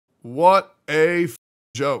What a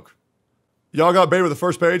joke. Y'all got baited with the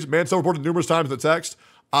first page. Man self-reported numerous times in the text.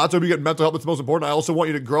 Atsu, you get mental help. That's the most important. I also want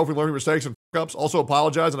you to grow from learning mistakes and fuck-ups. Also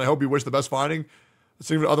apologize, and I hope you wish the best finding.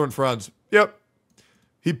 Significant other and friends. Yep.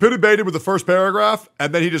 He pity baited with the first paragraph,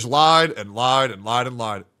 and then he just lied and lied and lied and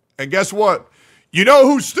lied. And guess what? You know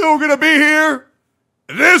who's still gonna be here?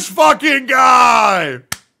 This fucking guy!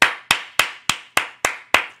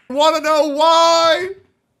 Wanna know why?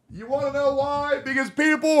 You wanna know why? Because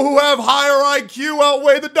people who have higher IQ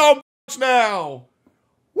outweigh the dumb now.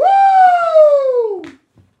 Woo!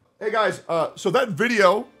 Hey guys, so that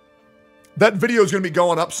video is gonna be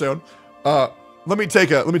going up soon. Let me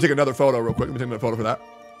take another photo real quick. Let me take another photo for that.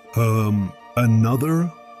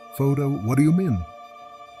 Another photo? What do you mean?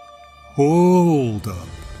 Hold up.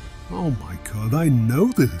 Oh my god, I know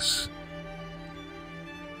this.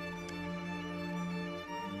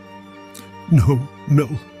 No,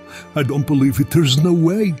 I don't believe it. There's no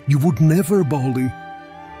way. You would never, 𝙀𝙑𝙋𝘼𝙉𝘿.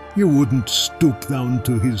 You wouldn't stoop down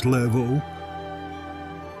to his level.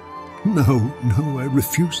 No, I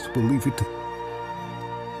refuse to believe it.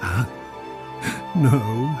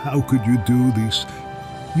 No, how could you do this?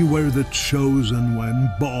 You were the chosen one,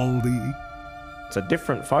 𝙀𝙑𝙋𝘼𝙉𝘍. It's a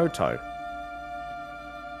different photo.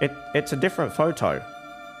 It's a different photo.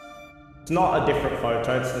 It's not a different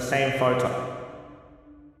photo, it's the same photo.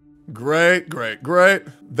 Great.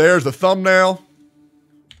 There's the thumbnail.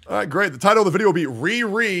 All right, great. The title of the video will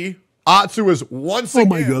be Atsu is once again. Oh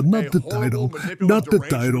my god, not the title. Not the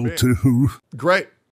title too. Great.